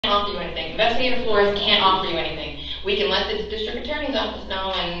offer you anything. Investigator Flores can't offer you anything. We can let the district attorney's office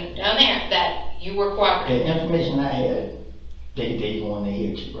know and down there that you were cooperating. The information I had, they want to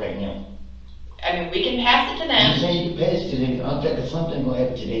hear it right now. I mean, we can pass it to I'm them. saying you can pass it to them. I'm thinking something gonna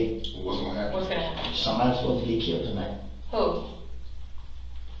happen today. What's gonna happen? What's gonna happen? Somebody's supposed to get killed tonight. Who?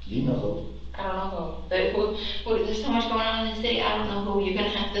 You know who? I don't know who. But there's so much going on in the city, I don't know who. You're gonna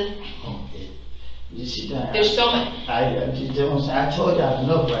have to. You sit down. There's so much. I just don't say. I told y'all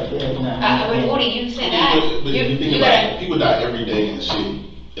enough right there. Woody, you say that. But you think about it, people die every day in the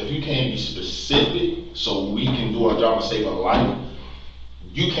city. If you can't be specific so we can do our job and save a life,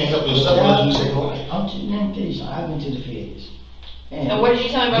 you can't help yourself unless you save a life. I'm just let me tell you something. I've been to the feds. And what did you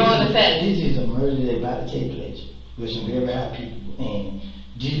tell me about going to the feds? This is a murder that's about to take place with some very high people. And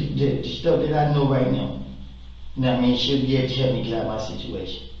the stuff that I know right now, you know what I mean, should be able to help me get out of my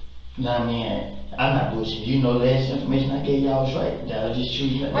situation. You know what I mean? I'm not bullshitting. You know, last information I gave y'all was right. That was just true.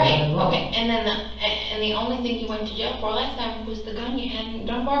 Right. Okay. And then the only thing you went to jail for last time was the gun you had in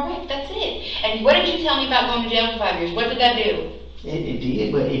Dunbar Rick. That's it. And what did you tell me about going to jail for 5 years? What did that do? It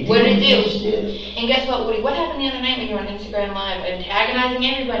did, but it didn't. What did it do? Still. And guess what, Woody? What happened the other night when you were on Instagram Live antagonizing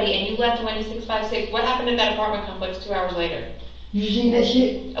everybody and you left and went to 656? What happened at that apartment complex 2 hours later? You seen that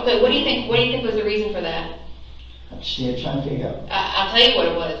shit? Okay. What do you think? What do you think was the reason for that? I'm still trying to figure out. I'll tell you what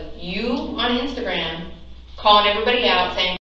it was. You on Instagram calling everybody out saying